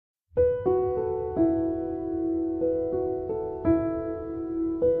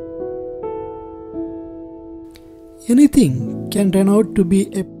Anything can turn out to be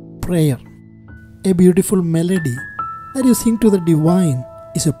a prayer. A beautiful melody that you sing to the divine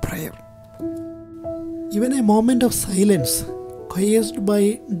is a prayer. Even a moment of silence caused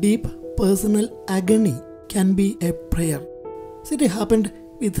by deep personal agony can be a prayer. So it happened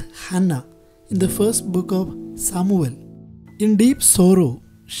with Hannah in the first book of Samuel. In deep sorrow,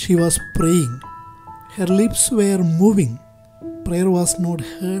 she was praying. Her lips were moving. Prayer was not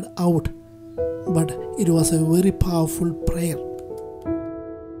heard out, but it was a very powerful prayer.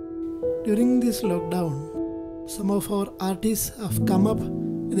 During this lockdown, some of our artists have come up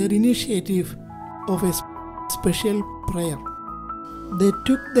with their initiative of a special prayer. They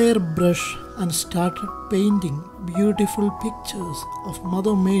took their brush and started painting beautiful pictures of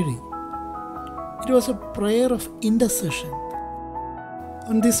Mother Mary. It was a prayer of intercession.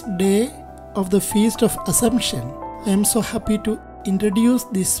 On this day of the Feast of Assumption, I am so happy to introduce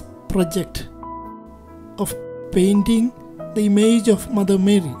this project of painting the image of Mother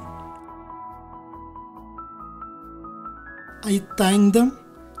Mary. I thank them,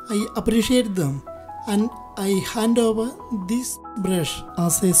 I appreciate them, and I hand over this brush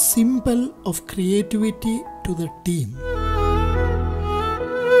as a symbol of creativity to the team.